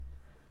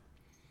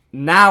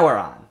Now we're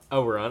on.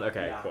 Oh, we're on?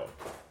 Okay, Yeah. cool.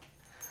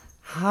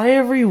 Hi,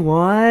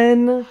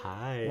 everyone.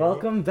 Hi.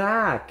 Welcome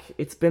back.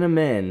 It's been a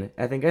min.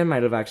 I think I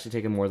might have actually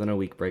taken more than a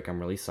week break. I'm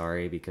really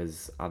sorry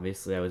because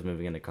obviously I was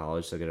moving into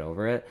college, so get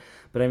over it.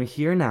 But I'm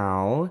here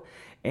now,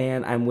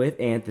 and I'm with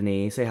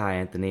Anthony. Say hi,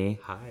 Anthony.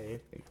 Hi.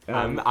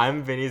 Um,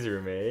 I'm Vinny's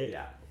roommate.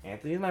 Yeah,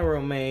 Anthony's my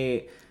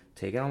roommate.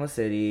 Taking on the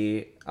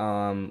city.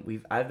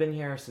 I've been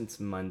here since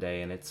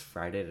Monday, and it's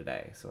Friday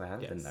today, so I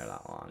haven't been there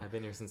that long. I've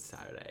been here since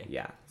Saturday.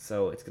 Yeah,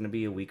 so it's gonna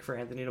be a week for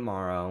Anthony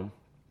tomorrow,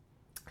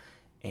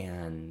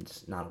 and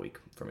not a week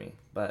for me,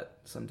 but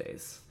some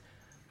days.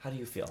 How do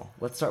you feel?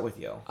 Let's start with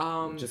you.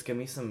 Just give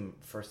me some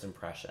first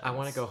impressions. I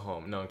want to go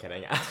home. No, I'm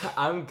kidding.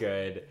 I'm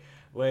good.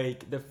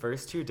 Like, the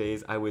first 2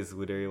 days, I was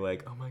literally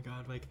like, oh my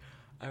god, like,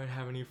 I don't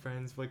have any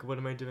friends. Like, what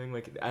am I doing?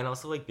 Like, and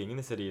also, like, being in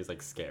the city is,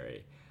 like,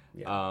 scary.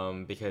 Yeah.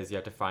 Because you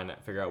have to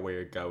figure out where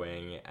you're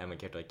going, and,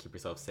 like, you have to, like, keep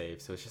yourself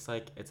safe. So it's just,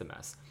 like, it's a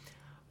mess.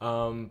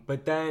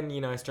 But then,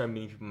 you know, I started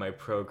meeting people in my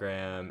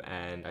program,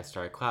 and I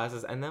started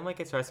classes, and then, like,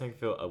 it starts to make me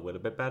feel a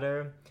little bit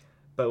better.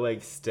 But,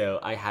 like, still,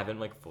 I haven't,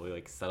 like, fully,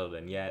 like, settled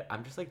in yet.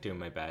 I'm just, like, doing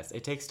my best.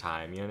 It takes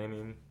time, you know what I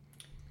mean?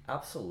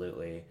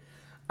 Absolutely.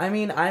 I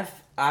mean,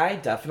 I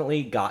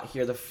definitely got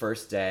here the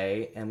first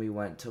day, and we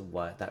went to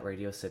that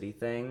Radio City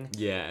thing.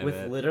 Yeah. And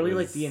with literally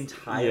like the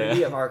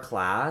entirety of our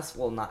class.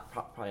 Well,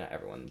 probably not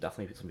everyone.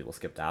 Definitely some people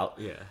skipped out.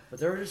 Yeah. But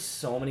there were just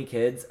so many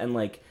kids, and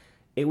like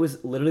it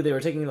was literally they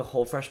were taking the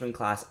whole freshman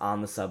class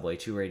on the subway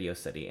to Radio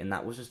City, and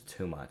that was just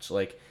too much.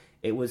 Like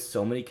it was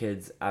so many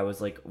kids. I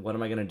was like, what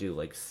am I gonna do?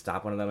 Like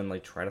stop one of them and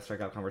like try to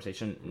strike out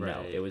conversation? Right,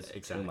 No, it was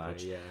exactly, too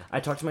much. yeah. I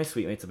talked to my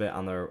suite mates a bit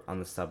on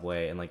the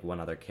subway, and like one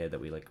other kid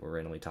that we like were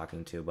randomly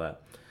talking to,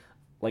 but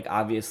like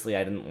obviously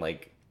I didn't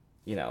like,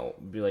 you know,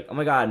 be like, oh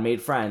my god,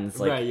 made friends.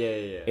 Like, right,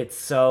 yeah. It's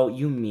so,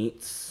 you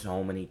meet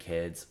so many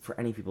kids. For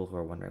any people who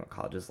are wondering what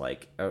college is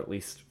like, or at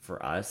least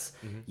for us,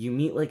 you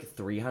meet like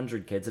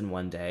 300 kids in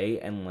one day,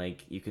 and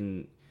like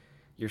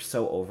you're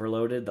so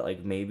overloaded that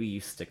like maybe you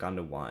stick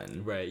onto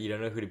one. Right, you don't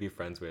know who to be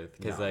friends with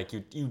because No. like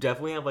you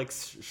definitely have like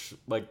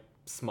like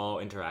small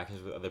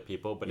interactions with other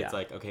people, but it's Yeah.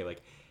 like, okay,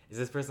 like, is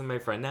this person my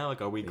friend now?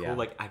 Like, are we cool? Yeah.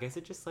 Like, I guess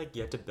it just like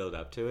you have to build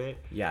up to it.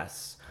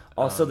 Yes.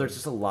 Also, there's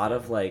just a lot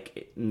of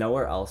like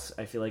nowhere else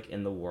I feel like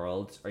in the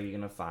world are you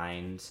gonna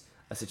find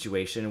a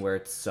situation where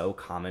it's so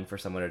common for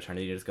someone to turn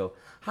to you and just go,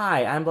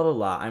 "Hi, I'm blah blah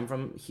blah. I'm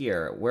from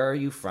here. Where are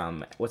you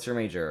from? What's your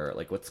major?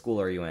 Like, what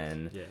school are you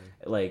in?" Yeah.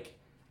 Like,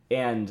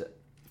 and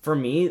for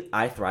me,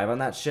 I thrive on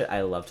that shit.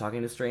 I love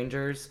talking to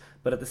strangers,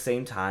 but at the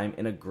same time,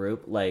 in a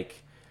group, like,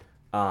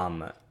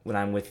 when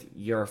I'm with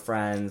your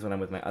friends, when I'm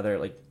with my other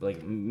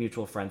like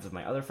mutual friends of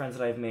my other friends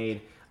that I've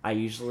made, I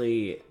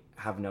usually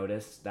have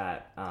noticed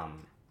that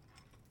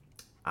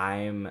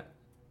I'm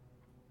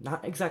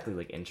not exactly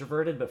like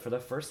introverted, but for the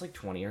first like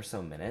 20 or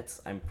so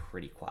minutes, I'm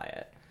pretty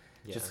quiet.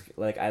 Yeah. Just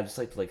like I just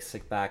like to like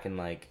sit back and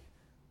like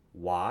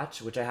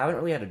watch, which I haven't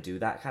really had to do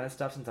that kind of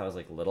stuff since I was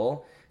like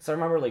little. So I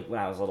remember like when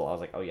I was little, I was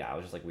like, oh yeah, I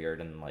was just like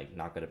weird and like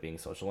not good at being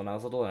social when I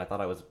was little, and I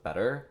thought I was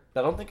better.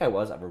 But I don't think I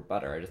was ever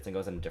better. I just think I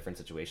was in different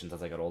situations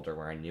as I got older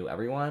where I knew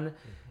everyone,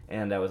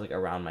 and I was like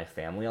around my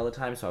family all the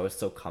time, so I was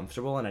so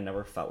comfortable, and I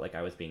never felt like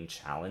I was being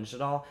challenged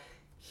at all.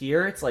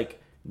 Here, it's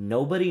like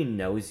nobody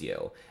knows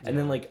you, and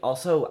then like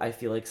also I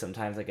feel like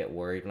sometimes I get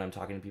worried when I'm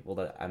talking to people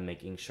that I'm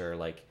making sure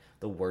like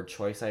the word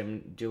choice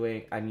I'm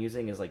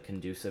using is like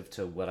conducive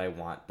to what I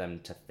want them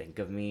to think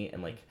of me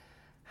and like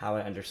how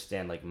I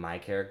understand like my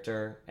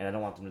character, and I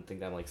don't want them to think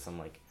that I'm like some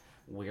like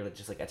weird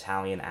just like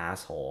Italian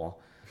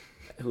asshole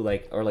who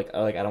like or like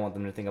I don't want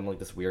them to think I'm like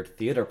this weird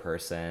theater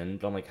person,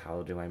 but I'm like,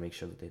 how do I make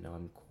sure that they know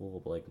I'm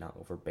cool but like not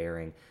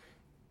overbearing?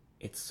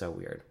 It's so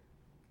weird.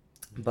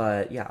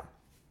 But yeah.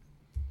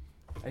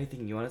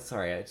 Anything you want to?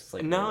 Sorry, I just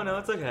like No,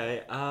 it's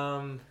okay.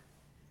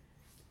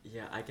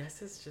 Yeah, I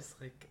guess it's just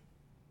like,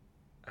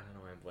 I don't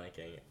know why I'm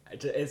blanking.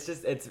 It's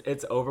just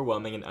it's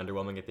overwhelming and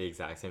underwhelming at the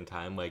exact same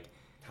time. Like,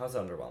 how's it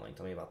underwhelming?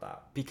 Tell me about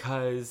that.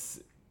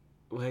 because,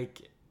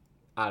 like,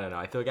 I don't know.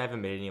 I feel like I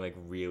haven't made any like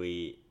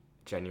really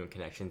genuine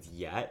connections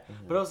yet.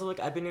 But also, like,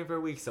 I've been here for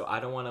a week, so I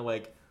don't want to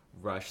like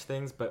rush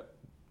things. But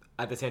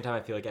at the same time,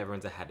 I feel like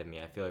everyone's ahead of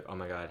me. I feel like, oh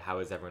my god, how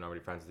is everyone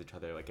already friends with each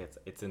other? Like,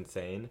 it's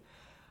insane.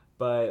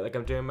 But like,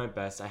 I'm doing my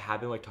best. I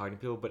have been like talking to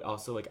people, but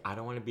also like, I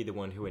don't want to be the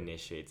one who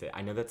initiates it.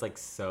 I know that's like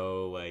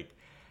so like,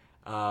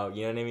 you know what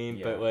I mean?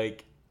 Yeah. But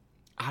like,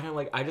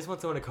 I just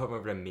want someone to come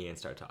over to me and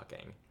start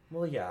talking.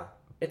 Well, yeah,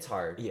 it's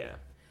hard. Yeah.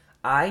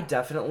 I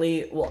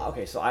definitely, well,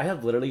 okay, so I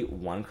have literally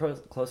one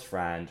close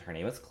friend. Her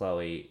name is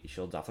Chloe.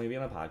 She'll definitely be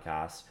on my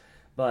podcast.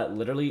 But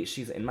literally,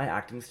 she's in my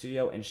acting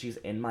studio and she's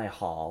in my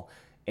hall.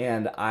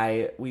 And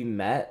we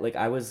met, like,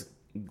 I was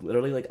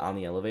literally, like, on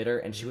the elevator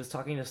and she was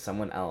talking to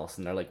someone else.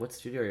 And they're like, what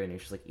studio are you in? And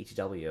she's like,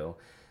 ETW.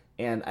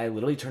 And I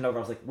literally turned over.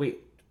 I was like, wait,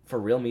 for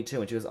real, me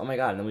too? And she goes, oh my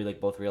god. And then we, like,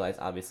 both realized,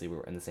 obviously, we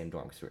were in the same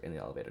dorm because we were in the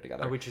elevator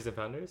together. Are we choosing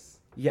founders?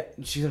 Yeah,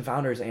 she's in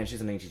Founders and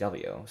she's in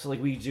ATW. So,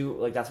 like, we do,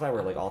 like, that's why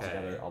we're, like, all Okay.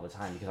 together all the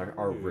time because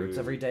our routes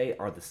every day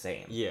are the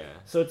same. Yeah.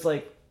 So it's,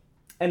 like,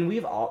 and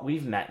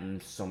we've met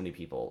so many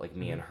people, like,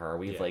 me and her.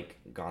 We've, Yeah. like,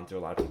 gone through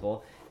a lot of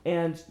people.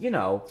 And, you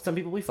know, some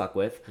people we fuck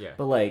with. Yeah.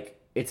 But, like,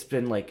 it's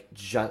been, like,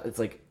 it's,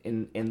 like,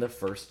 in the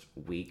first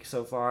week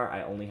so far,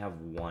 I only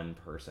have one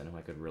person who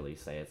I could really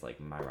say it's, like,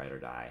 my ride or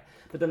die.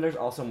 But then there's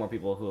also more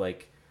people who,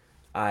 like,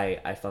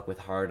 I fuck with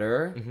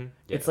harder. Mm-hmm.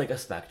 Yeah. It's, like, a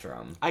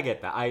spectrum. I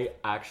get that. I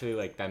actually,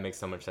 like, that makes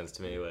so much sense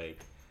to me. Like,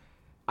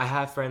 I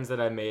have friends that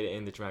I made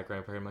in the dramatic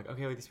writing program. I'm like,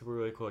 okay, like, these people are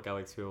really cool. Like, I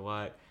like these people a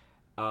lot.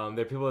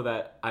 There are people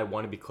that I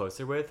want to be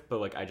closer with, but,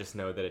 like, I just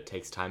know that it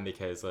takes time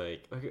because,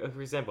 like,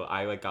 for example,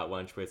 I, like, got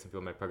lunch with some people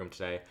in my program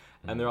today,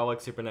 and they're all,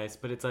 like, super nice,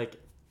 but it's, like,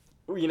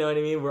 you know what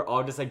I mean? We're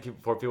all just,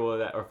 like, 4 people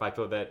that, or 5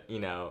 people that, you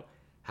know,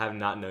 have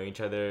not known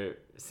each other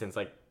since,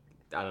 like,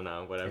 I don't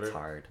know, whatever. It's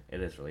hard.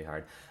 It is really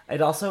hard.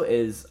 It also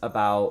is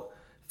about,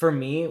 for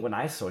me, when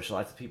I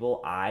socialize with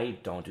people, I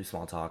don't do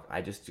small talk.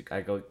 I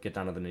go get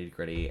down to the nitty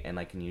gritty, and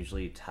I can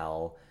usually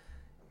tell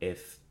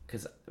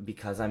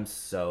because I'm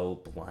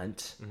so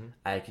blunt,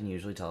 I can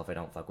usually tell if I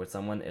don't fuck with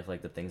someone, if,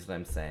 like, the things that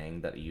I'm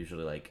saying that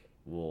usually, like,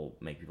 will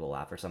make people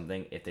laugh or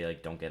something, if they,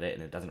 like, don't get it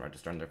and it doesn't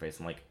register on their face,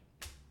 I'm like,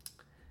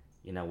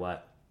 you know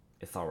what?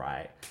 It's all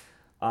right.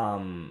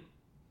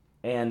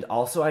 And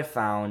also I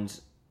found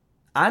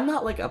I'm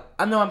not like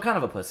I'm kind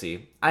of a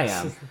pussy. I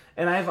am.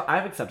 And I've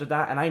accepted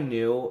that, and I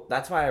knew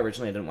that's why I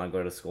originally didn't want to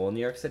go to school in New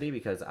York City,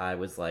 because I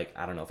was like,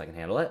 I don't know if I can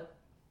handle it.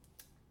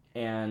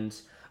 And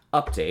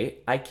update,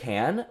 I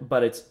can,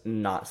 but it's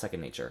not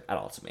second nature at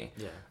all to me.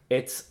 Yeah.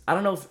 I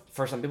don't know if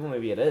for some people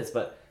maybe it is,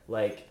 but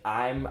like,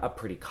 I'm a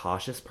pretty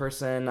cautious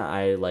person.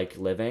 I like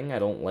living. I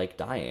don't like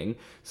dying.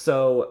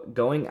 So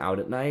going out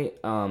at night,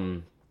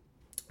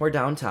 we're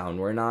downtown.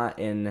 We're in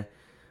an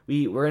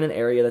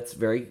area that's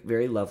very,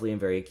 very lovely and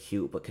very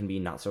cute, but can be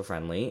not so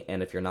friendly.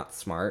 And if you're not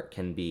smart,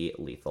 can be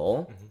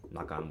lethal. Mm-hmm.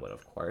 Knock on wood,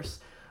 of course.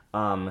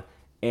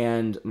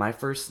 And my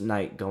first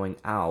night going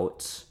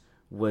out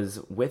was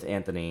with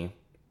Anthony.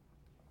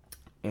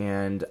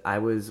 And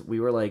we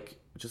were like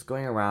just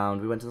going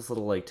around. We went to this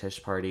little like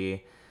Tish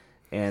party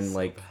and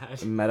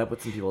met up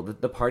with some people.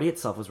 The party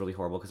itself was really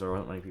horrible because there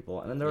weren't many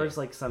people. And then there was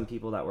like some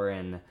people that were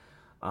in,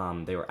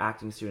 they were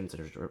acting students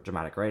and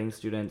dramatic writing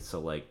students. So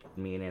like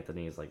me and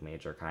Anthony's like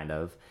major kind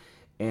of.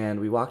 And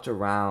we walked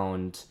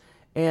around,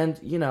 and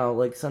you know,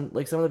 like some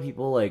of the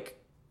people,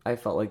 like I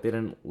felt like they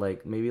didn't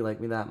maybe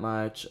like me that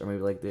much, or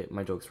maybe like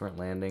my jokes weren't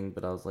landing.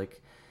 But I was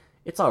like,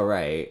 it's all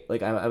right.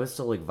 Like I was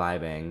still like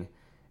vibing.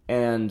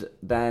 And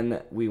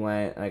then we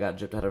went, and I got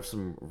gypped out of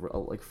some,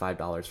 like,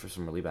 $5 for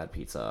some really bad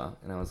pizza.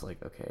 And I was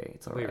like, okay,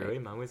 it's all right. Wait, really?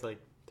 Mine was like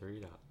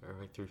 $3 or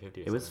like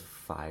 $3.50. It was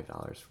 $5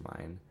 for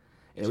mine.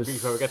 It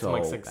was so get some,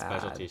 like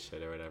specialty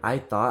shit or whatever. I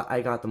thought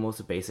I got the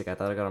most basic. I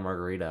thought I got a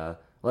margarita.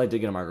 Well, I did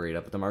get a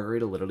margarita, but the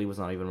margarita literally was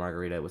not even a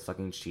margarita. It was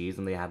fucking cheese,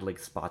 and they had like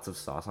spots of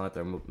sauce on it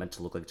that were meant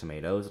to look like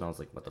tomatoes. And I was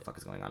like, what the fuck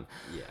is going on?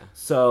 Yeah.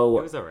 So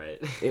it was all right.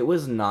 It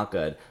was not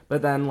good.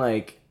 But then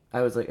like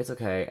I was like, it's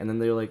okay. And then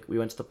they were like, we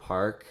went to the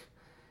park.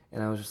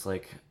 And I was just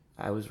like,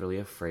 I was really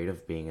afraid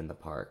of being in the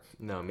park.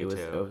 No, me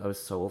too. I was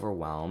so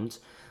overwhelmed.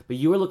 But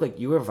you looked like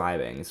you were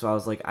vibing. So I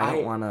was like, I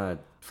don't want to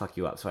fuck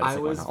you up. So I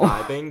was went home.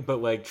 vibing,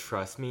 but like,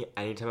 trust me,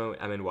 anytime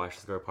I'm in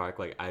Washington Square Park,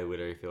 like, I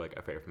literally feel like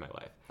afraid for my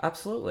life.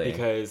 Absolutely.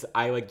 Because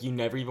you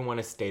never even want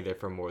to stay there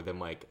for more than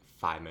like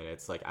 5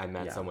 minutes. Like, I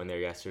met someone there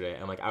yesterday,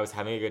 and like, I was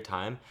having a good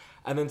time.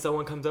 And then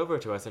someone comes over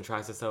to us and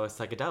tries to sell us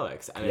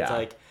psychedelics. And it's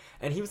like,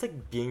 and he was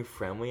like being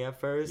friendly at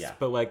first,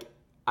 but like,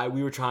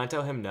 we were trying to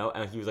tell him no,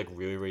 and he was like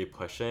really, really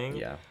pushing.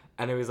 Yeah.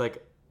 And it was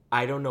like,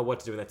 I don't know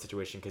what to do in that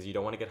situation, because you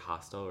don't want to get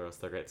hostile, or else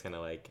it's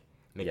gonna like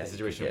make the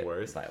situation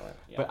worse. Violent.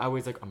 Yeah. But I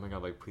was like, oh my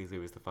god, like please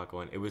leave us the fuck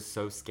alone. It was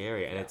so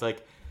scary, and it's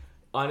like,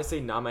 honestly,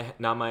 not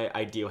my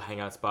ideal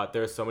hangout spot.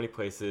 There are so many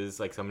places,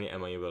 like so many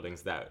NYU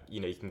buildings that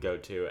you can go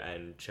to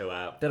and chill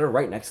out. That are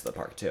right next to the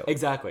park too.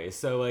 Exactly.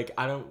 So like,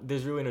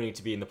 there's really no need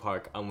to be in the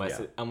park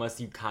unless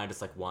you kind of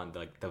just like want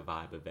like the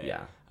vibe of it.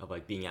 Yeah. Of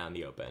like being out in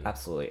the open.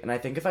 Absolutely. And I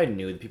think if I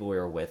knew the people we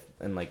were with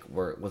and like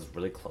was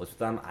really close with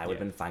them, I would have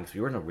been fine, because we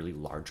were in a really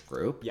large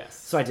group. Yes.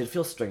 So I did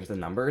feel strength in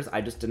numbers.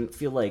 I just didn't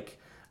feel like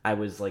I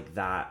was like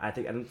that. I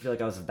didn't feel like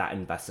I was that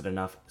invested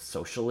enough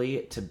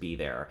socially to be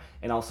there.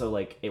 And also,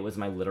 like, it was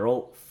my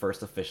literal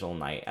first official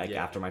night,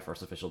 after my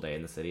first official day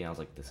in the city. And I was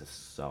like, this is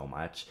so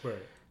much. Right.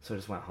 So I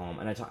just went home,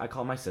 and I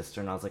called my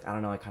sister, and I was like, I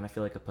don't know, I kind of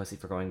feel like a pussy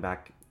for going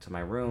back to my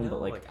room. But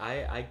like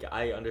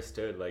I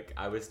understood. Like,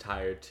 I was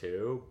tired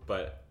too,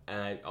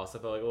 and I also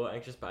felt like a little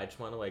anxious, but I just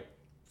want to like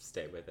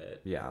stay with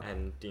it. Yeah.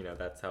 And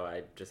that's how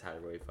I just had a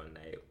really fun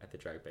night at the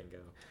drag bingo.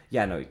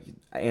 Yeah, no,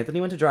 Anthony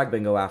went to drag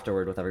bingo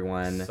afterward with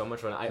everyone. So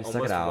much fun. I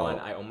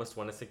almost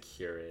won a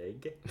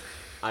Securig.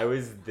 I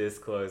was this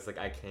close. Like,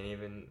 I can't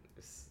even.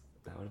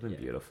 That would have been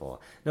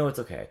beautiful. No, it's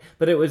okay.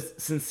 But it was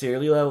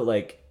sincerely though,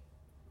 like,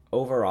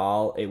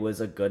 overall, it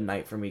was a good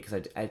night for me,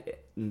 because I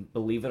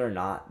believe it or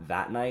not,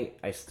 that night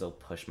I still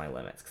pushed my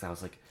limits, because I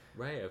was like,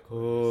 right, of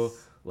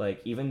course.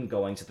 Like, even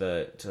going to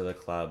the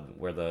club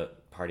where the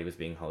party was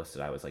being hosted,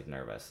 I was like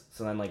nervous.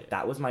 So then like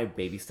that was my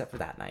baby step for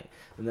that night.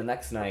 Then the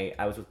next night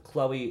I was with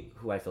Chloe,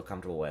 who I feel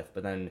comfortable with,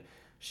 but then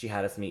she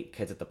had us meet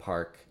kids at the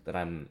park that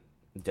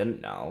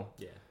didn't know.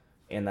 Yeah.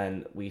 And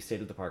then we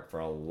stayed at the park for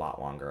a lot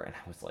longer, and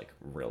I was like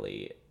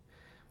really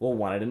well,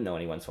 one, I didn't know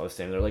anyone, so I was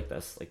standing there like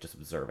this, like just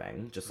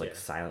observing, just like Yeah.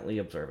 silently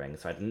observing.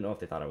 So I didn't know if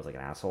they thought I was like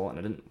an asshole, and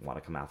I didn't want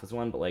to come off as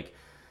one, but like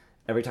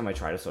every time I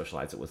tried to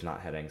socialize, it was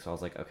not hitting. So I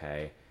was like,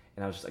 okay.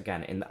 And I was just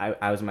again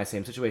I was in my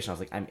same situation. I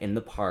was like, I'm in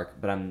the park,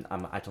 but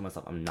I told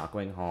myself I'm not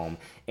going home.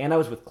 And I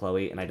was with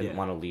Chloe, and I didn't Yeah.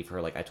 want to leave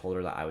her. Like I told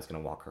her that I was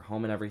gonna walk her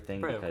home and everything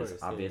Right, of because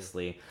course,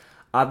 yeah.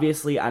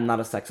 obviously I'm not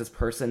a sexist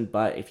person,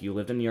 but if you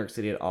lived in New York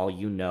City at all,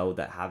 you know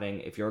that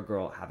if you're a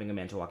girl, having a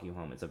man to walk you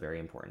home is a very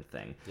important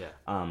thing. Yeah.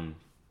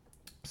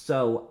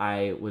 So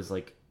I was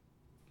like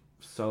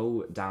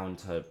so down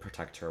to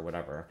protect her,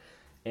 whatever.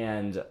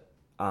 And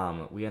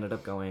we ended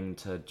up going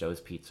to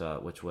Joe's Pizza,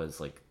 which was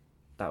like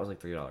that was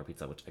like $3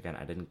 pizza, which again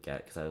I didn't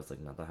get because I was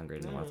like not that hungry,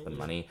 didn't want to spend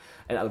money,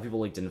 and other people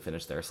like didn't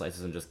finish their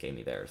slices and just gave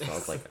me theirs. So I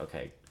was like,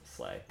 okay,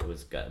 slay, it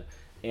was good,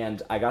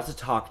 and I got to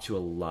talk to a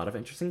lot of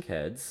interesting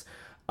kids.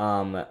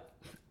 And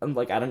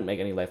like I didn't make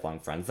any lifelong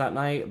friends that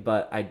night,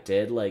 but I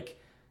did like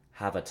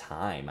have a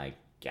time, I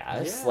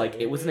guess. Yeah, Like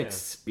it was an yeah.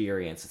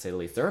 experience to say the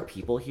least. There are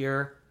people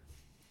here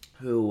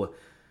who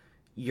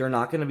you're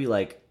not gonna be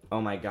like,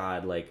 oh my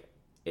god, like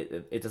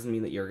it doesn't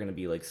mean that you're gonna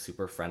be like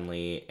super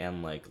friendly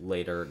and like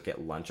later get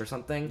lunch or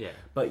something. Yeah.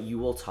 But you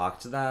will talk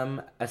to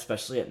them,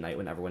 especially at night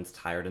when everyone's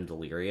tired and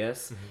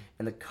delirious.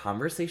 And the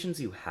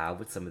conversations you have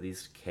with some of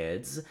these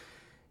kids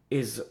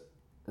is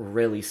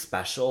really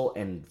special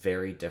and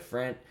very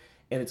different.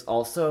 And it's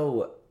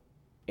also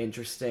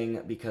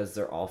interesting because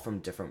they're all from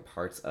different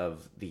parts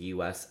of the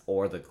US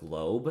or the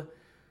globe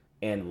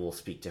and will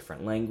speak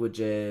different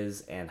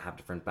languages and have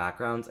different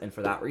backgrounds. And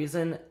for that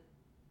reason,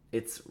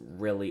 it's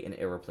really an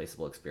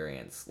irreplaceable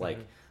experience. Like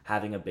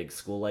having a big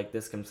school like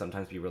this can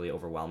sometimes be really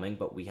overwhelming,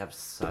 but we have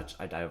such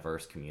a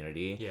diverse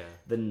community. Yeah.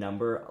 The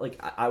number, like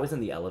I was in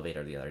the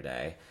elevator the other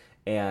day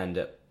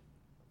and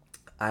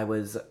I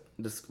was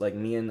just like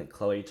me and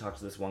Chloe talked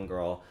to this one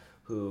girl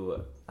who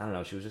I don't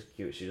know, she was just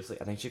cute. She just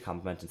like I think she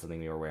complimented something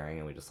we were wearing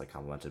and we just like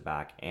complimented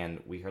back and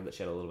we heard that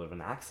she had a little bit of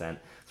an accent.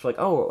 So we're like,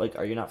 oh, like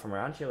are you not from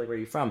around here? Like where are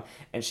you from?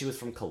 And she was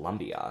from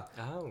Colombia.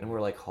 Oh. And we're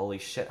like, holy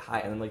shit, hi.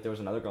 And then like there was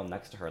another girl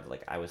next to her that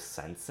like I was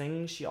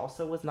sensing she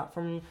also was not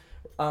from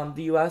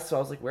the US. So I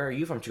was like, where are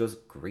you from? She goes,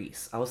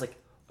 Greece. I was like,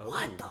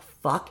 what the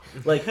fuck?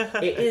 Like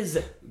it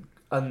is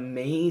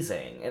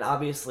amazing. And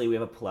obviously we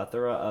have a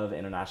plethora of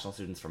international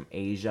students from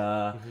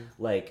Asia.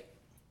 Like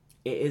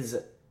it is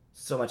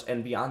so much,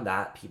 and beyond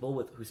that, people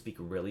who speak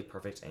really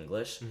perfect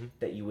English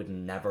that you would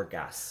never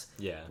guess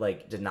Yeah.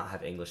 like did not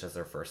have English as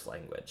their first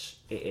language.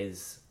 It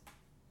is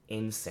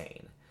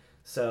insane.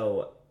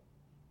 So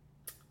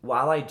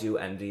while I do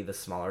envy the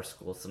smaller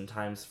schools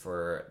sometimes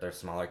for their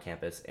smaller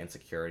campus and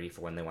security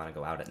for when they want to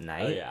go out at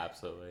night, Oh yeah,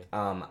 absolutely.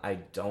 I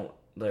don't.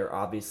 There are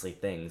obviously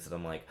things that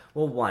I'm like,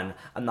 well, one,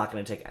 I'm not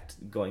going to take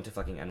going to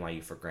fucking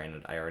NYU for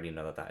granted. I already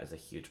know that that is a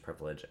huge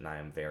privilege, and I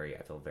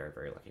feel very,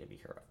 very lucky to be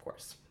here, of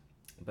course.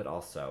 But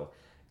also,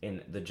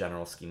 in the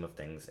general scheme of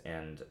things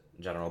and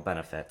general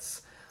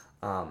benefits,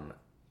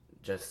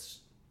 just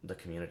the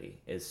community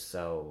is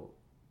so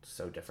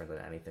different than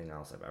anything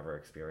else I've ever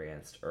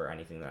experienced, or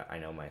anything that I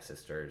know my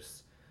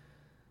sisters,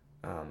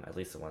 at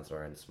least the ones that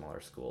are in smaller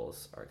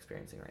schools, are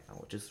experiencing right now,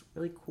 which is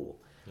really cool.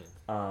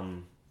 Yeah.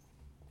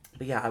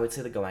 But yeah, I would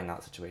say the going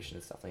out situation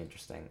is definitely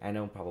interesting. I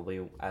know probably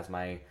because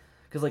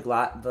like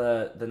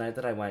the night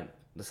that I went,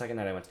 the second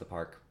night I went to the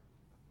park,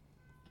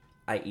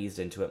 I eased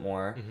into it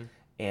more,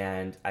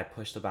 and I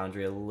pushed the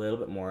boundary a little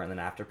bit more. And then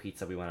after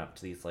pizza, we went up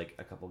to these like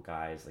a couple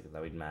guys like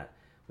that we'd met.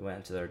 We went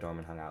into their dorm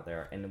and hung out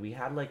there, and we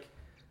had like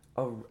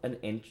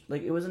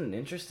it was an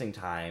interesting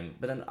time.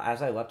 But then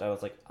as I left, I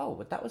was like, oh,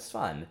 but that was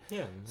fun.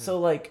 Yeah. So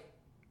like,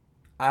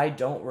 I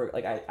don't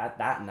at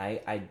that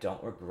night I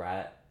don't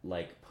regret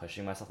like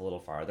pushing myself a little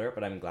farther,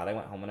 but I'm glad I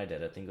went home when I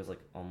did. I think it was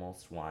like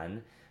almost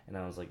 1, and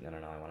I was like, no,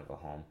 I want to go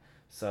home.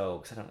 So,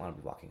 because I didn't want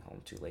to be walking home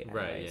too late anyways.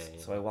 Right,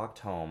 yeah. So I walked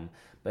home,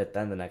 but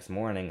then the next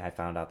morning I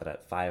found out that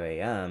at 5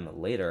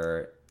 a.m.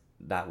 later,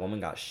 that woman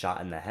got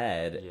shot in the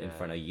head in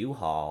front of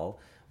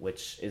U-Haul,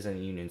 which is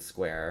in Union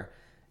Square.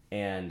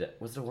 And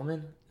was it a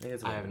woman? I think it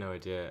was a woman. I have no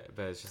idea,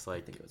 but it's just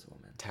like I think it was a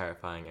woman.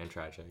 terrifying and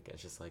tragic.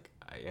 It's just like,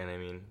 and I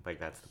mean, like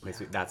that's the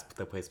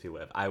place we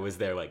live. I was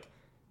there like,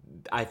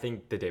 I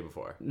think the day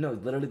before. No,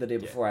 literally the day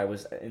before. I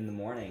was in the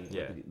morning.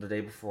 Yeah. The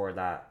day before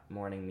that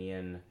morning, me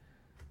and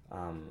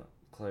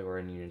Chloe were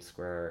in Union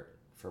Square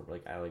for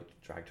like I like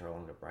dragged her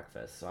along to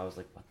breakfast. So I was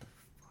like, what the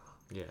fuck?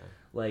 Yeah.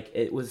 Like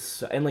it was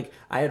so, and like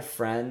I had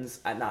friends,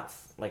 not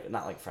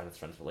like friends,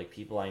 but like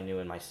people I knew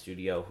in my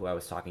studio who I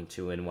was talking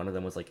to, and one of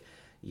them was like,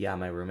 yeah,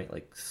 my roommate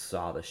like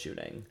saw the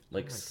shooting,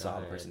 like saw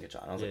the person get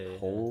shot. And I was like,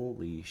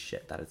 holy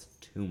shit, that is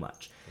too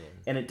much. Yeah.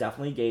 And it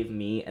definitely gave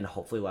me and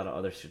hopefully a lot of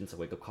other students a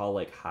wake up call,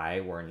 like, hi,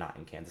 we're not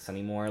in Kansas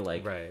anymore.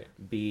 Like,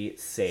 be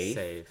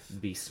safe,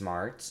 be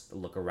smart,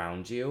 look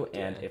around you,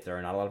 and if there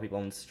are not a lot of people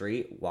on the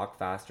street, walk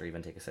fast or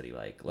even take a city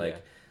bike.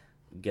 Like,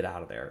 get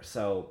out of there.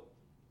 So,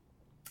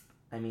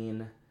 I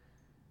mean,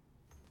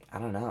 I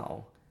don't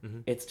know.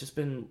 It's just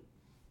been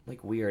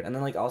like weird. And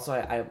then like also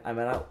I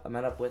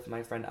met up with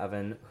my friend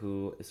Evan,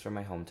 who is from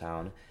my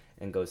hometown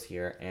and goes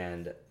here,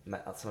 and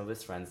met some of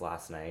his friends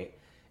last night,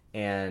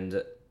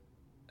 and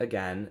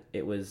again,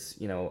 it was,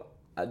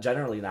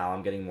 generally now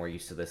I'm getting more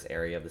used to this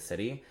area of the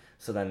city.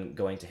 So then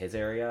going to his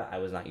area, I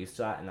was not used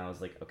to that. And I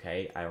was like,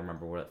 okay, I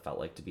remember what it felt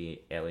like to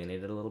be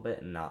alienated a little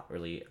bit and not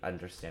really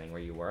understanding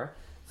where you were.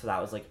 So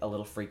that was like a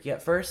little freaky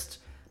at first.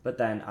 But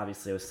then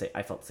obviously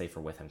I felt safer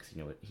with him because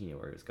he knew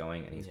where he was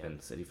going, and he's been in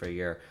the city for a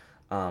year.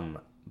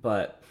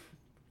 But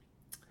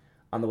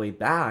on the way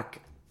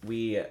back,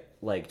 we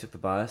like took the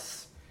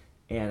bus,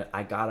 and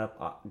I got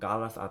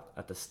off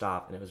at the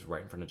stop, and it was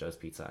right in front of Joe's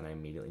Pizza, and I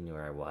immediately knew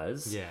where I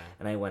was. Yeah.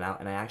 And I went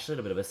out, and I actually had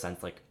a bit of a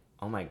sense like,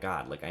 oh my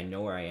God, like I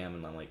know where I am,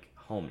 and I'm like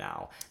home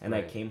now. And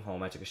I came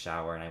home, I took a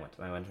shower, and I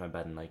went to my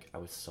bed, and like I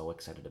was so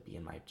excited to be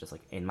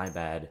in my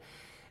bed.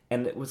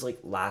 And it was like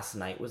last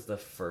night was the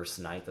first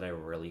night that I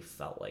really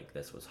felt like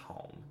this was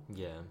home.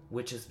 Yeah.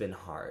 Which has been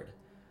hard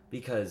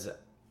because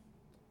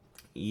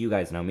you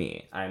guys know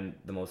me. I'm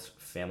the most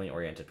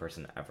family-oriented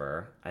person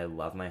ever. I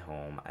love my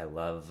home. I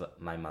love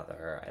my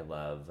mother. I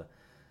love,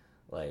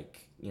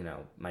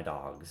 my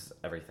dogs,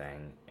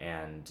 everything.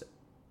 And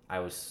I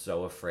was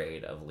so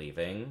afraid of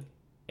leaving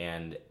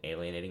and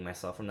alienating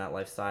myself from that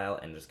lifestyle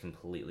and just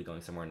completely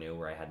going somewhere new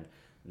where I had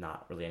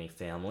not really any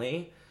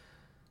family.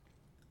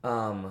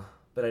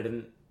 But I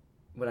didn't,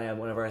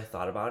 whenever I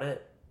thought about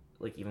it,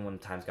 like even when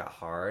times got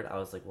hard, I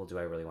was like, well, do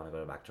I really want to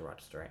go back to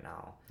Rochester right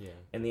now? Yeah.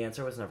 And the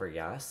answer was never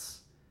yes.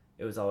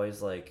 It was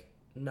always like,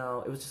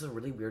 no. It was just a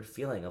really weird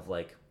feeling of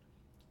like,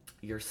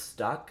 you're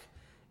stuck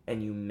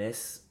and you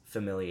miss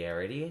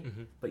familiarity,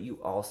 but you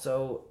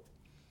also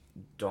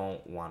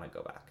don't want to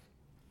go back.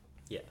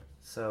 Yeah.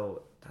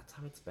 So that's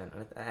how it's been.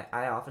 And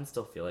I often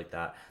still feel like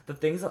that.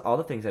 All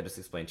the things I just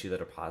explained to you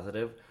that are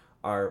positive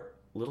are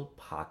little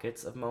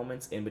pockets of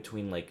moments in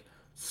between like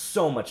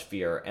so much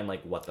fear and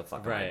like what the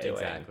fuck am I doing?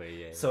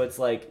 Exactly. Yeah. So it's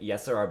like,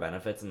 yes, there are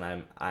benefits, and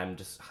I'm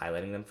just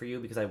highlighting them for you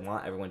because I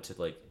want everyone to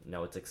like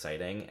know it's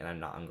exciting and I'm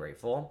not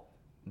ungrateful.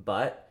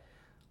 But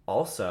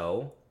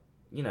also,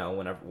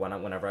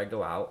 whenever I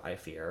go out, I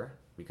fear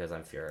because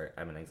I'm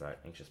an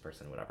anxious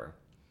person, whatever.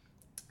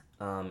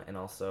 And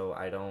also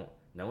I don't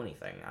know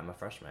anything. I'm a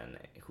freshman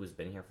who's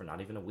been here for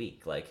not even a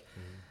week. Like,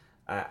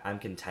 I'm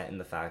content in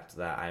the fact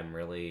that I'm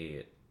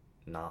really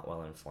not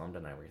well informed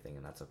on everything,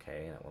 and that's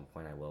okay, and at one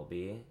point I will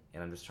be,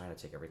 and I'm just trying to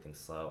take everything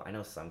slow. I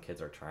know some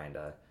kids are trying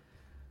to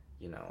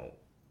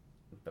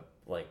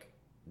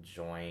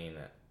join,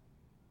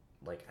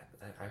 like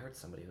I heard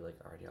somebody who like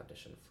already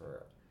auditioned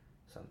for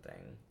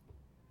something,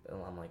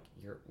 and I'm like,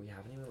 we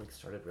haven't even like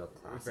started real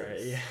classes.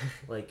 Right, yeah.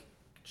 Like,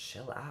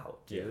 chill out,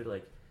 dude. Yeah.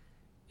 Like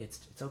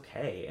it's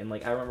okay. And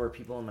like I remember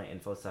people in my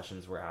info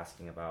sessions were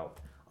asking about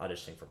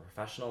auditioning for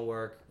professional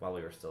work while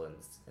we were still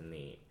in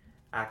the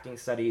acting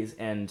studies,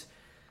 and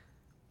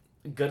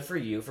good for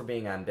you for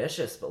being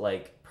ambitious, but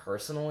like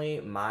personally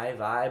my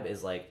vibe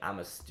is like, I'm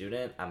a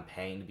student, I'm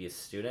paying to be a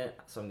student,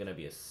 so I'm gonna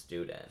be a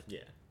student. Yeah.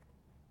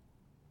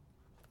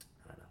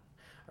 I don't know.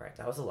 All right,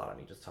 that was a lot of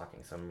me just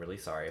talking, so I'm really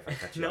sorry if I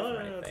cut you off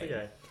or anything. No, it's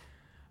okay.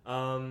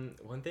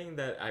 One thing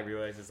that I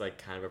realized is like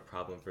kind of a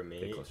problem for me.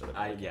 Get closer to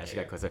the she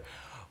got closer.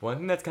 One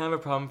thing that's kind of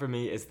a problem for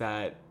me is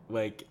that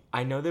like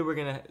I know that we're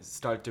gonna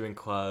start doing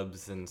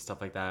clubs and stuff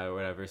like that or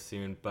whatever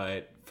soon,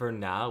 but for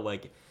now,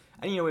 like,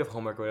 and we have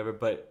homework or whatever,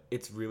 but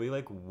it's really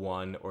like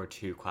 1 or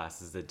 2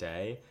 classes a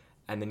day,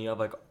 and then you have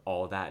like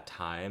all that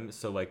time,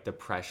 so like the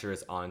pressure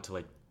is on to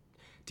like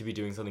to be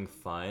doing something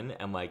fun,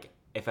 and like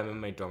if I'm in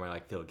my dorm I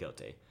like feel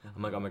guilty.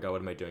 I'm like, oh my god,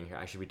 what am I doing here?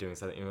 I should be doing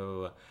something. Blah, blah,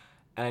 blah.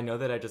 And I know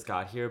that I just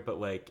got here, but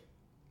like,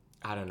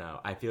 I don't know.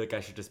 I feel like I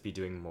should just be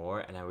doing more,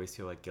 and I always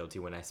feel like guilty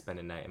when I spend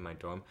a night in my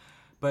dorm.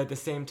 But at the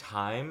same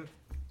time,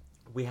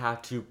 we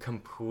have to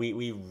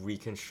completely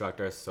reconstruct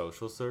our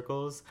social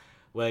circles.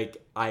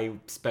 Like, I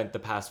spent the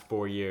past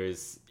 4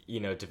 years,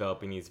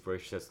 developing these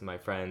relationships with my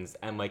friends,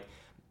 and like,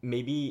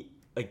 maybe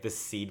like the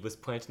seed was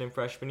planted in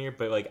freshman year,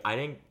 but like, I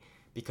didn't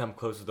become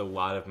close with a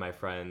lot of my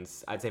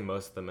friends. I'd say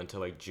most of them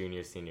until like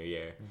junior, senior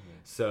year.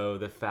 So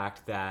the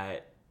fact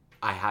that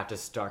I have to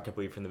start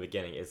completely from the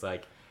beginning is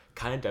like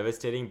kind of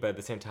devastating, but at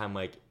the same time,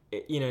 like,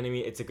 you know what I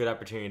mean? It's a good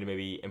opportunity to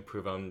maybe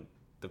improve on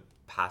the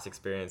past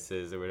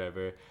experiences or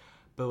whatever.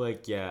 But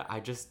like, yeah,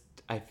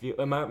 I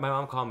feel, my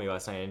mom called me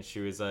last night and she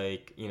was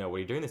like, what are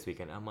you doing this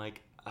weekend? I'm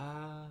like,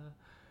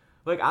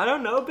 like, I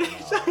don't know,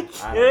 bitch. I You know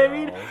what I don't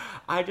mean? know.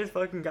 I just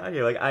fucking got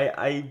here. Like,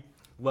 I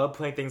love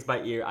playing things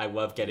by ear. I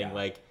love getting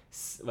like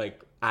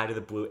out of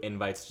the blue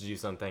invites to do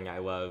something. I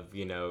love,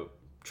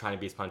 trying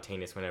to be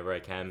spontaneous whenever I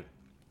can.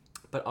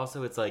 But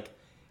also it's like,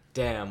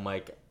 damn,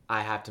 like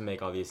I have to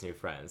make all these new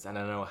friends, and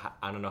I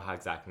don't know how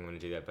exactly I'm going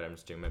to do that, but I'm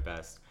just doing my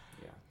best.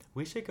 Yeah.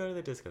 We should go to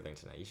the disco thing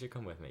tonight. You should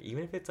come with me,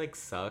 even if it's like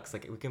sucks.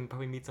 Like we can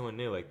probably meet someone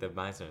new, like the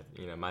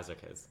Meisner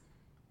kids.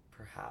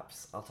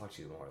 Perhaps I'll talk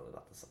to you more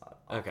about this.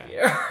 Okay.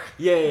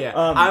 Yeah.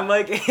 I'm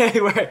like,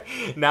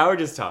 now we're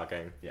just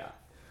talking. Yeah.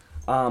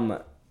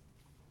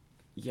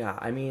 Yeah.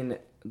 I mean,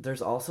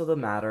 there's also the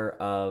matter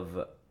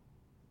of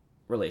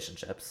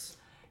relationships.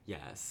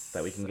 Yes.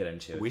 That we can get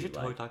into. We should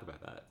totally talk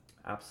about that.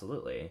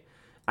 Absolutely.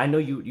 I know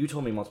you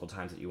told me multiple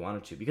times that you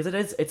wanted to, because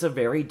it's a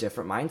very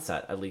different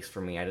mindset, at least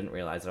for me. I didn't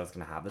realize that I was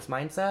going to have this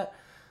mindset,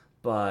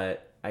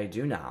 but I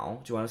do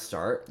now. Do you want to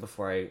start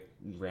before I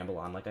ramble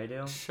on like I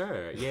do?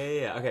 Sure.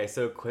 Yeah. Okay,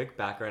 so quick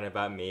background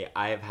about me.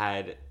 I have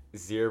had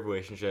 0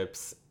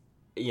 relationships,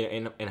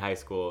 in high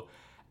school.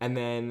 And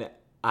then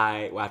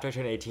after I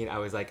turned 18, I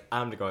was like,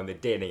 I'm going to go on the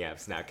dating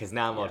apps now because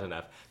now I'm old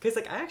enough. Because,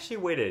 like, I actually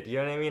waited. You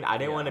know what I mean? I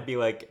didn't want to be,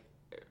 like,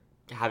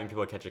 having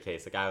people catch a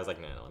case. Like, I was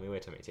like, no, let me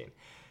wait till I'm 18.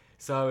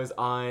 So I was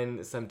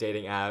on some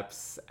dating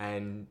apps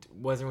and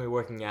wasn't really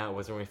working out,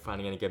 wasn't really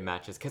finding any good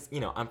matches. Because,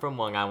 I'm from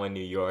Long Island,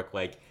 New York.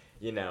 Like,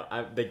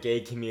 the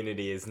gay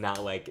community is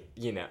not like,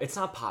 it's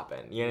not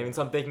popping. You know what I mean?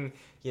 So I'm thinking,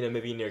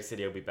 maybe New York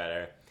City will be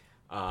better.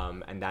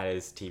 And that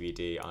is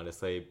TBD,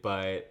 honestly.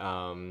 But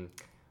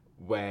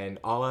when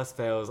all else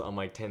fails on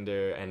like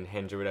Tinder and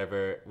Hinge or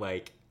whatever,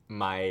 like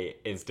my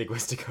instinct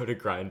was to go to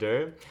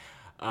Grindr.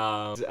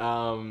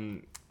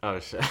 Oh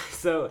shit.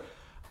 So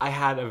I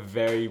had a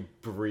very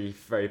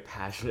brief, very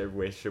passionate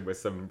relationship with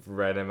some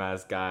random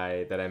ass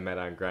guy that I met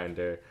on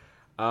Grindr.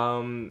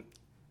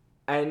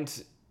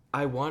 And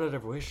I wanted a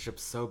relationship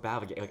so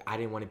bad. Like I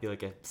didn't want to be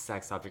like a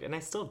sex object, and I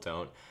still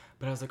don't.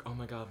 But I was like, oh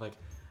my god, like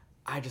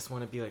I just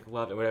want to be like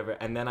loved or whatever.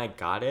 And then I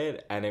got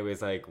it, and it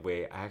was like,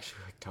 wait, I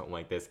actually like, don't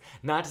like this.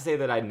 Not to say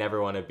that I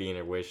never want to be in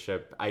a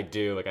relationship. I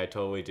do, like I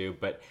totally do.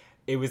 But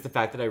it was the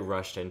fact that I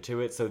rushed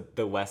into it. So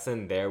the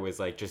lesson there was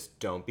like, just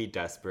don't be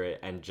desperate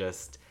and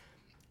just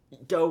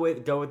go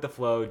with the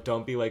flow.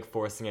 Don't be like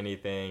forcing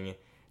anything.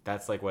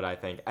 That's like what I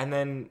think. And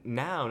then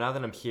now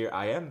that I'm here,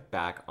 I am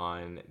back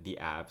on the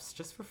apps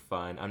just for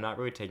fun. I'm not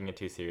really taking it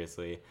too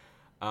seriously.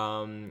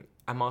 I'm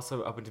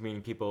also open to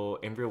meeting people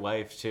in real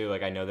life too.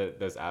 Like I know that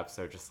those apps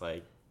are just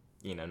like,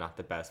 not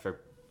the best for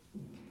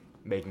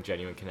making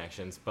genuine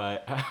connections,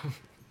 but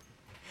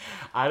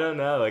I don't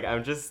know. Like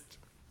I'm just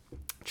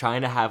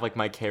trying to have like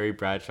my Carrie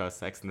Bradshaw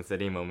Sex in the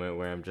City moment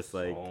where I'm just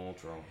like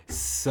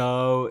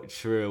so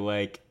true.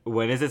 Like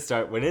when does it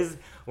start? When is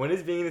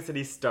being in the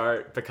city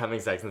start becoming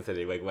Sex in the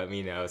City? Like let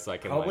me know so I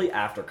can probably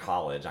after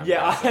college.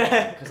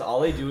 Because all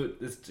they do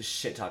is just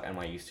shit talk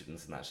NYU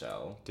students in that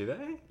show. Do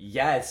they?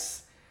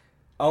 Yes.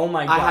 Oh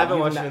my god. I haven't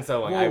watched it in so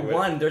long.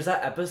 Well, there's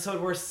that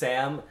episode where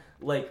Sam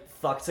like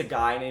fucks a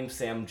guy named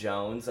Sam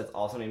Jones that's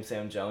also named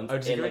Sam Jones. Oh,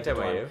 did you go to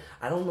NYU?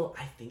 I don't know.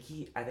 I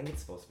think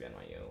it's supposed to be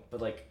NYU,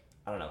 but like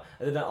I don't know.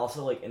 And then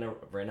also like in a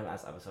random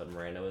ass episode,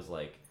 Miranda was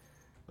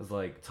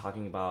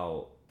talking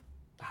about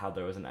how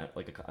there was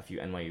a few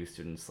NYU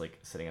students like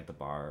sitting at the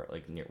bar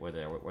like near where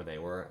they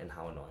were and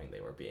how annoying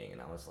they were being,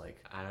 and I was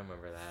like, I don't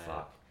remember that.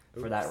 Fuck.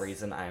 Oops. For that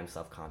reason, I am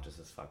self-conscious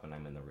as fuck when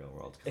I'm in the real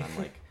world because I'm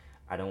like,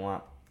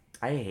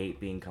 I hate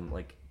being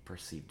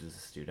perceived as a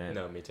student.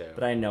 No, me too.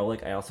 But I know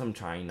I also am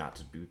trying not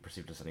to be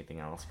perceived as anything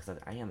else because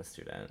I am a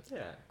student.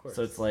 Yeah, of course.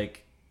 So it's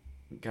like,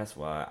 guess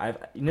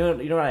what? You know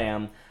what I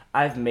am.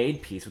 I've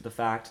made peace with the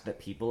fact that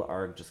people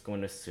are just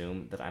going to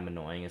assume that I'm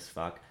annoying as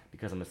fuck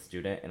because I'm a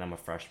student and I'm a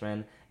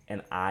freshman,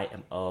 and I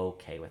am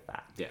okay with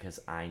that because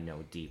I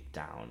know deep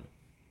down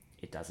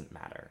it doesn't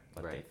matter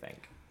what they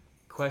think.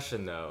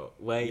 Question though,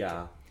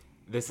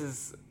 this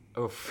is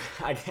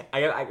I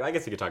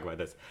guess we could talk about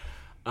this.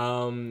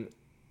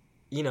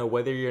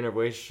 Whether you're in a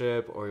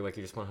relationship or like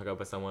you just want to hook up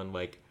with someone,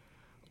 like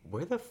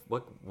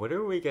what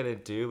are we gonna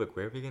do? Like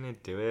where are we gonna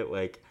do it?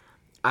 Like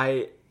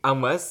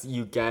unless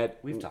you get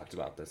we've talked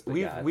about this.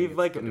 We've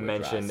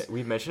mentioned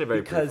it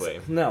very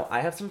briefly. No, I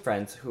have some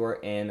friends who are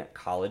in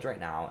college right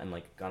now and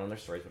like gone on their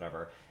stories,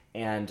 whatever,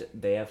 and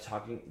they have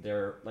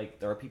there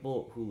are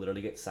people who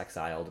literally get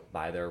sexiled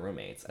by their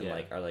roommates and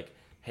are like,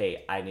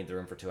 hey, I need the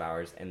room for 2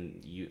 hours,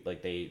 and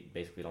they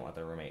basically don't let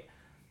their roommate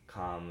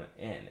come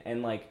in.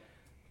 And like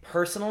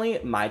personally,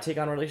 my take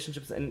on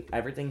relationships and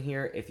everything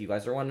here, if you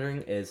guys are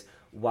wondering, is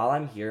while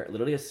I'm here,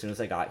 literally as soon as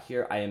I got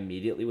here, I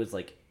immediately was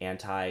like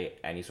anti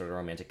any sort of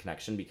romantic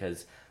connection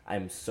because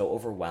I'm so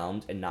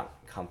overwhelmed and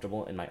not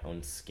comfortable in my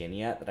own skin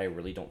yet that I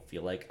really don't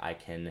feel like I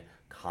can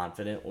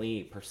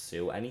confidently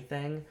pursue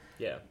anything.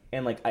 Yeah.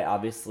 And like I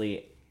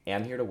obviously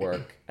am here to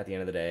work at the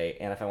end of the day,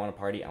 and if I want to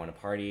party, I want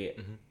to party.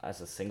 As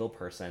a single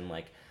person.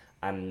 Like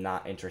I'm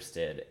not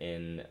interested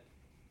in,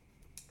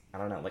 I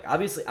don't know, like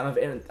obviously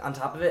on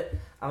top of it,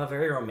 I'm a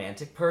very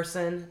romantic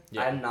person.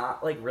 I'm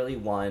not like really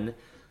one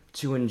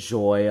to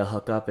enjoy a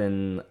hookup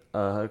and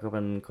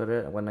quit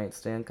it, a one night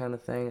stand kind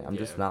of thing. I'm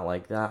just not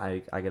like that.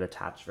 I get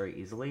attached very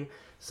easily.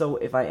 So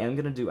if I am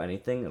gonna do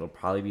anything, it'll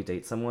probably be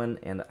date someone,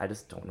 and I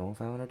just don't know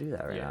if I want to do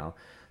that right now.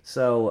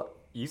 So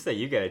you say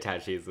you get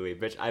attached easily,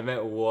 bitch. I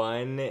met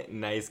one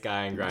nice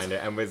guy on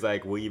Grindr and was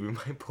like, "Will you be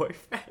my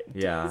boyfriend?"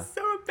 Yeah, it's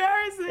so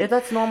embarrassing.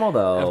 That's normal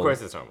though. Of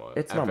course, it's normal.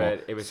 It's normal.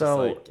 But it was just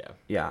like,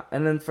 yeah.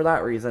 And then for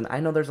that reason,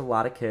 I know there's a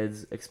lot of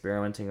kids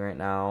experimenting right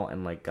now,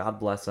 and like God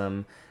bless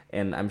them.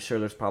 And I'm sure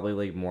there's probably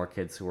like more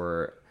kids who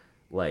are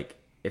like,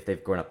 if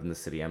they've grown up in the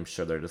city, I'm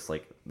sure they're just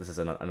like, this is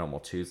a normal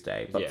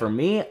Tuesday. But for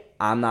me,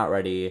 I'm not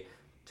ready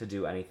to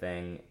do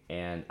anything,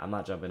 and I'm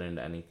not jumping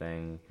into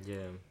anything. Yeah.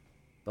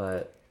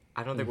 But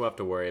I don't think we'll have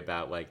to worry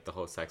about like the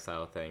whole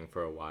sextile thing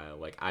for a while.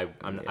 Like I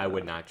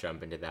would not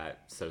jump into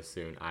that so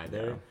soon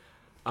either.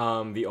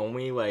 The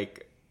only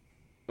like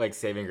like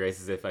saving grace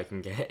is if I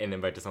can get an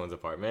invite to someone's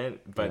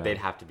apartment, but Yeah. they'd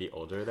have to be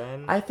older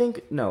then. I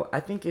think no.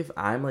 I think if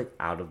I'm like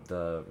out of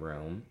the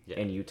room Yeah.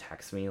 and you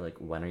text me like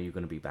when are you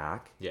gonna be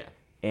back, Yeah.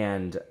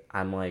 and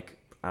I'm like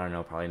I don't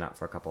know, probably not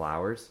for a couple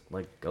hours.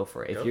 Like go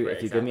for it. Go If you for it,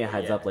 if you give me a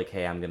exactly, heads up yeah. like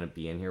hey I'm gonna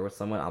be in here with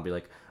someone, I'll be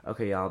like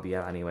okay yeah I'll be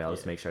out anyway. I'll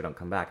just Yeah. make sure I don't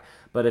come back.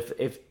 But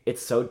if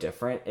it's so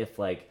different if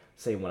like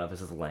say one of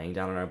us is laying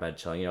down on our bed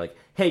chilling, you're like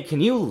hey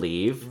can you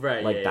leave?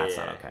 Right. Like Yeah. that's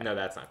Yeah, not yeah. okay. No,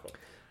 that's not cool.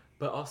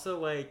 But also,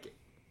 like,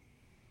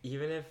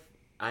 even if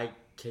I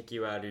kick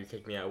you out or you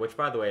kick me out, which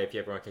by the way, if you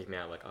ever want to kick me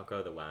out, like I'll go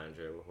to the lounge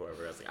or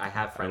whoever else. Like, I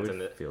have friends would in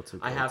the. feel too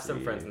I have guilty.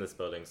 some friends in this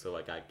building, so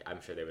like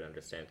I'm sure they would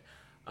understand.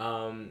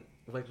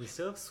 Like we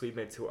still have suite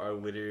mates who are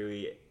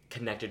literally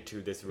connected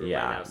to this room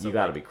Yeah, right now. So you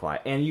gotta like, be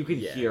quiet, and you could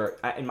Yeah. hear.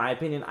 In my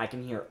opinion, I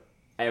can hear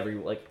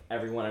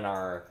everyone in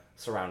our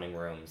surrounding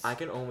rooms. I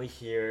can only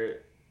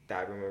hear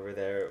that room over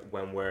there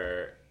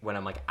when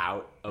I'm like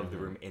out of the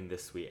room in the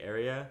suite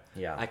area.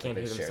 Yeah, I can't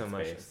like hear the them so shared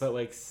much. space. But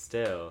like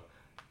still,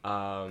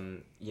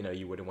 you know,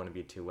 you wouldn't want to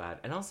be too loud.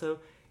 And also,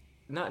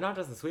 not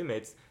just the suite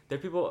mates.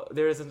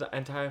 There is an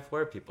entire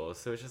floor of people.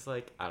 So it's just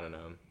like I don't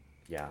know.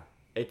 Yeah,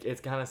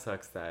 It kind of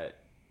sucks that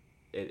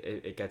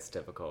it gets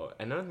difficult.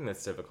 Another thing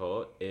that's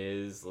difficult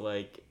is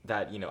like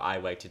that, you know, I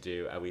like to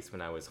do, at least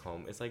when I was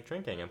home, is like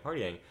drinking and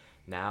partying.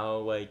 Now,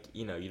 like,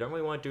 you know, you don't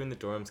really want to do in the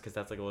dorms because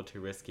that's like a little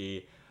too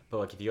risky. But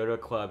like if you go to a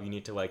club, you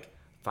need to like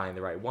find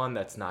the right one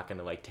that's not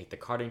gonna like take the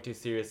carding too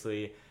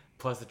seriously.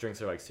 Plus the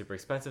drinks are like super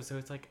expensive, so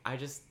it's like I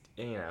just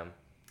you know,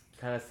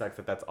 kind of sucks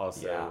that that's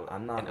also Yeah,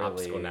 I'm not an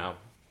obstacle really- now.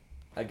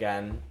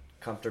 again,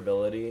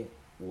 comfortability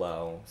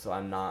low, so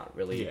I'm not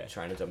really Yeah.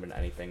 trying to jump into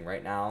anything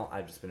right now.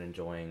 I've just been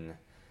enjoying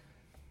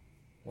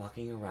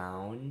walking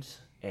around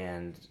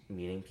and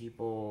meeting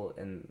people,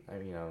 and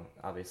you know,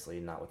 obviously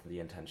not with the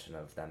intention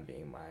of them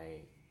being my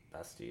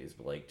besties,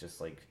 but like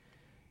just like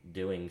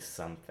doing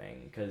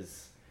something.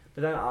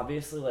 But then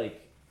obviously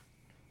like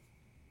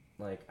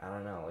I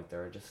don't know, like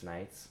there are just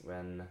nights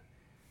when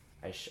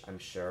I'm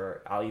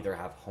sure I'll either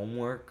have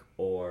homework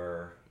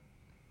or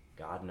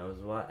God knows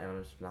what, and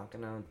I'm just not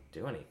gonna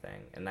do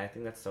anything. And I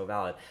think that's so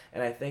valid.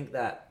 And I think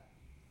that,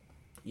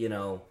 you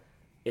know,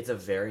 it's a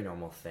very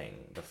normal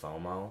thing, the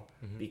FOMO,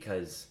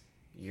 because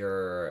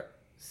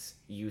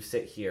you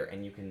sit here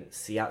and you can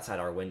see outside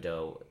our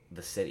window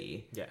the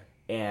city, Yeah.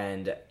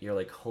 and you're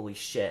like, holy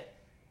shit,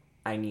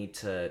 I need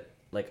to,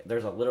 like,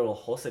 there's a literal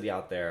whole city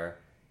out there,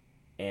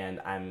 and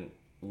I'm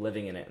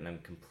living in it, and I'm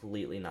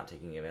completely not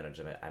taking advantage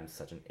of it. I'm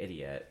such an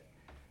idiot.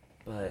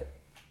 But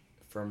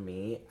for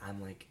me,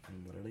 I'm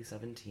literally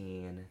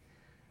 17.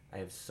 I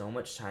have so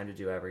much time to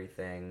do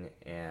everything,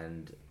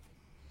 and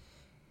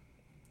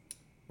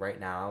right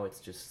now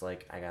it's just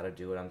like I gotta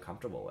do what I'm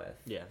comfortable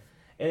with. Yeah.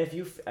 And if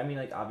you, I mean,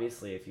 like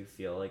obviously, if you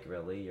feel like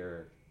really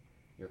you're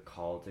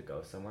called to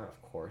go somewhere, of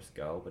course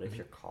go. But if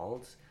you're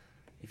called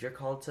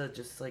to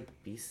just like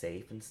be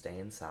safe and stay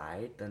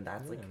inside, then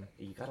that's like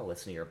you gotta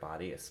listen to your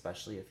body,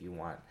 especially if you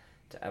want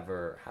to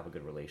ever have a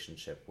good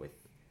relationship with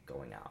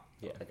going out.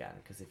 Yeah. Again,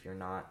 because if you're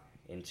not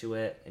into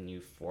it and you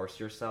force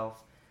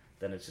yourself,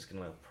 then it's just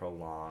gonna like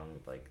prolong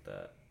like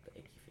the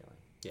icky feeling.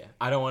 Yeah.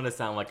 I don't want to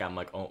sound like I'm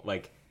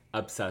like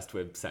obsessed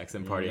with sex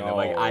and partying. No.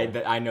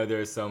 Like I know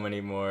there's so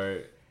many more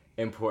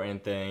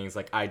important things.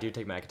 Like I do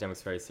take my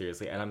academics very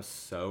seriously, and I'm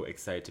so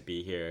excited to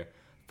be here,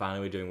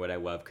 finally doing what I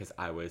love, because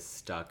I was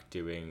stuck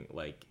doing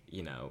like,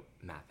 you know,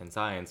 math and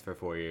science for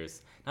 4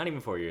 years, not even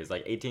 4 years,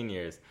 like 18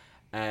 years,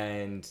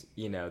 and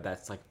you know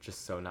that's like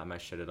just so not my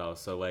shit at all.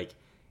 So like,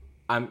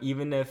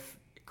 even if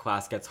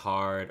class gets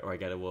hard or I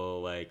get a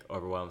little like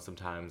overwhelmed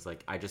sometimes,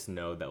 like I just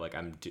know that like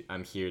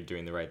I'm here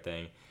doing the right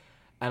thing.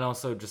 And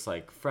also just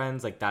like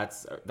friends, like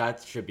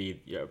that should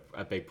be, you know,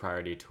 a big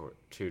priority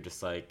to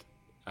just like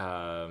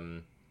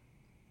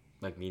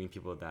meeting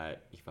people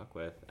that you fuck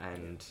with,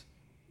 and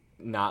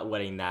not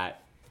letting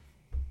that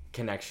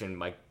connection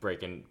like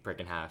break in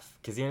half.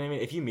 Because you know what I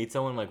mean, if you meet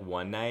someone like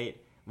one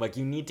night, like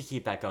you need to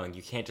keep that going.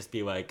 You can't just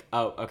be like,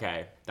 oh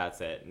okay,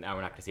 that's it, now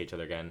we're not gonna see each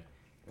other again.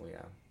 Well,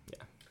 yeah.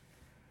 Yeah.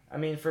 I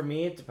mean, for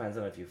me, it depends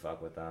on if you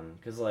fuck with them.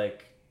 Because,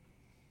 like,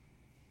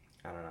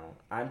 I don't know.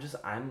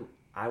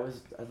 I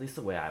was, at least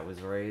the way I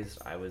was raised,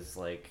 I was,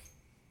 like,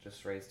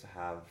 just raised to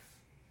have,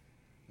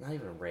 not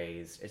even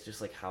raised, it's just,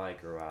 like, how I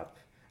grew up.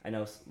 I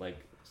know, like,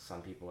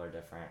 some people are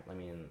different. I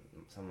mean,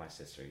 some of my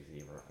sisters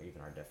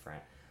even are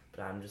different.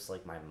 But I'm just,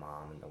 like, my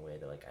mom in the way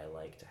that, like, I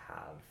like to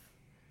have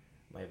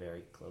my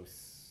very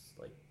close,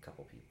 like,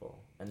 couple people.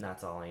 And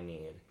that's all I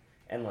need.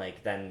 And,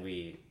 like, then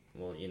we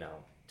will, you know,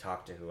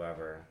 talk to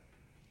whoever.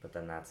 But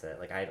then that's it.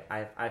 Like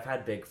I've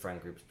had big friend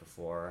groups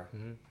before,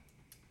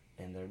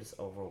 and they're just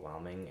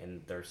overwhelming.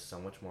 And there's so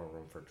much more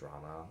room for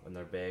drama when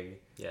they're big.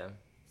 Yeah.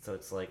 So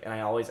it's like, and I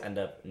always end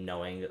up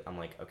knowing that I'm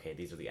like, okay,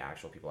 these are the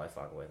actual people I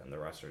fuck with, and the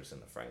rest are just in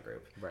the friend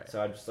group. Right.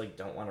 So I just like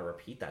don't want to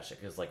repeat that shit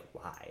because like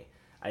why?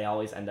 I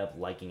always end up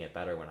liking it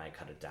better when I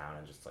cut it down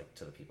and just like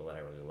to the people that I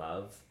really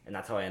love, and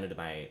that's how I ended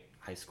my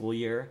high school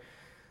year.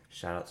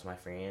 Shout out to my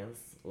friends,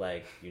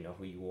 like you know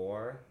who you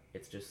are.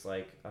 It's just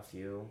like a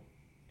few.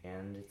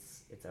 and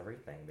it's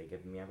everything. They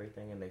give me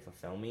everything, and they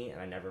fulfill me,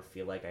 and I never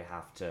feel like I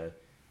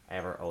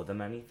ever owe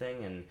them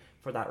anything, and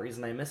for that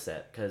reason, I miss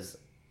it, because,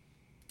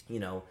 you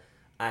know,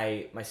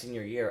 my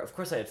senior year, of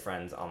course, I had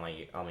friends all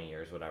my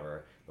years,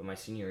 whatever. But my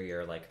senior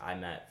year, like, I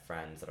met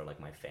friends that are like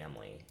my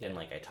family, and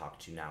like I talk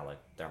to now, like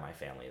they're my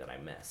family that I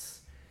miss,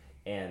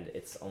 and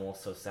it's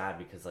almost so sad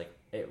because like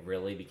it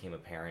really became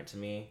apparent to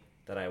me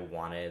that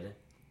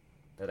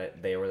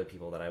they were the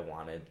people that I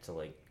wanted to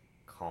like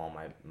call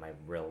my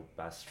real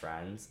best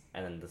friends,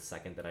 and then the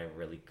second that I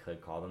really could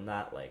call them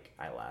that, like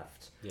I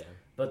left. Yeah.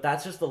 But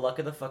that's just the luck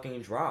of the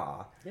fucking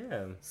draw.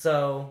 Yeah.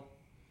 So,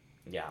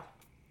 yeah.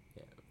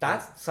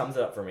 That sums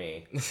it up for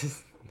me. Do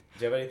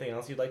you have anything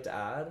else you'd like to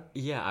add?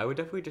 Yeah, I would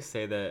definitely just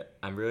say that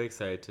I'm really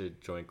excited to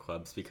join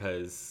clubs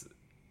because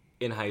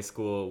in high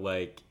school,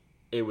 like,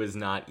 it was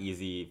not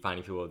easy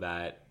finding people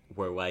that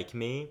were like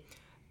me,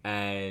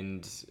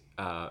 and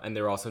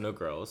there were also no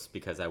girls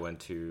because I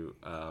went to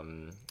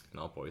an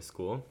all-boys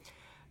school,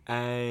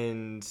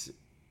 and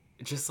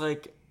just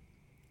like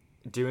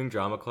doing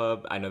drama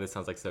club. I know this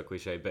sounds like so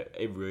cliche, but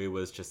it really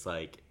was just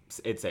like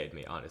it saved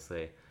me,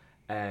 honestly,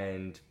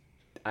 and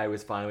I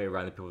was finally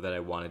around the people that I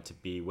wanted to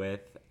be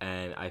with,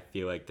 and I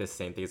feel like the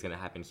same thing is going to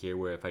happen here,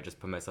 where if I just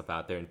put myself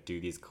out there and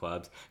do these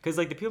clubs, because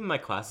like the people in my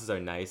classes are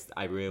nice,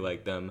 I really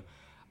like them.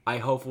 I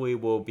hopefully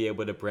will be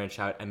able to branch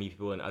out and meet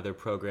people in other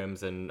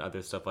programs and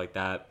other stuff like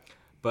that,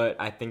 but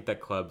I think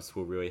that clubs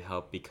will really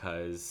help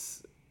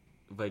because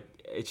like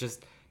it's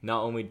just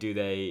not only do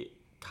they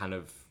kind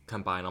of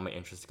combine all my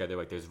interests together,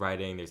 like there's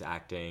writing, there's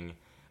acting.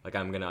 Like,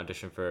 I'm going to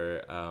audition for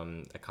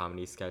a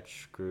comedy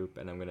sketch group,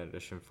 and I'm going to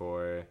audition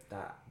for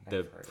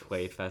the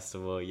play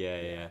festival.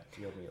 Yeah.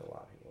 You'll meet a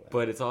lot of people there.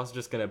 But it's also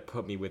just going to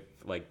put me with,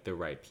 like, the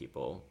right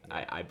people,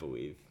 yeah. I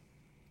believe.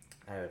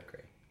 I would agree.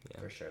 Yeah.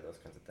 For sure, those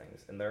kinds of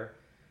things. And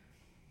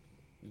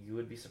you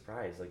would be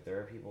surprised. Like, there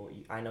are people,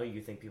 I know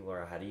you think people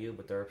are ahead of you,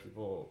 but there are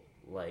people,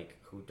 like,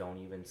 who don't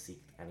even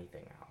seek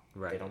anything out.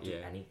 Right, They don't do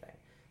anything.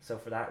 So,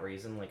 for that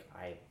reason, like,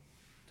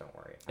 don't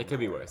worry. It could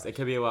be worse. It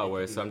could be a lot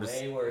worse. So I'm just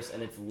way worse,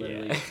 and it's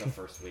literally the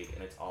first week,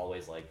 and it's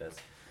always like this.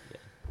 Yeah.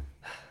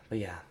 But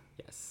yeah.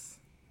 Yes.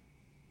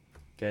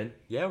 Good.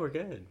 Yeah, we're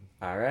good.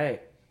 All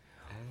right.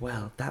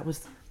 Well, that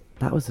was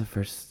the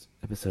first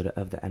episode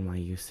of the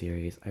NYU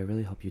series. I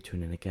really hope you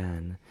tune in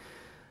again.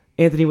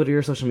 Anthony, what are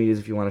your social medias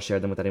if you want to share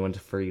them with anyone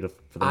for them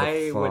to follow?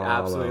 I would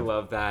absolutely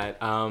love that.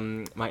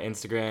 My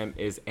Instagram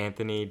is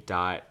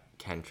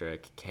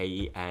anthony.kendrick,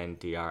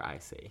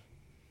 KENDRIC.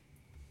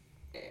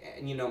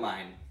 And you know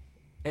mine.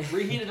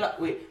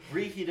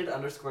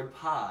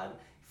 Reheated_pod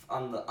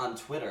on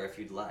Twitter if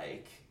you'd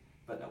like,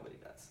 but nobody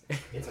does.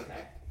 It's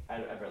okay. I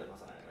barely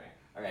post on it anyway.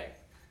 All right.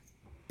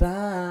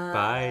 Bye.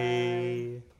 Bye.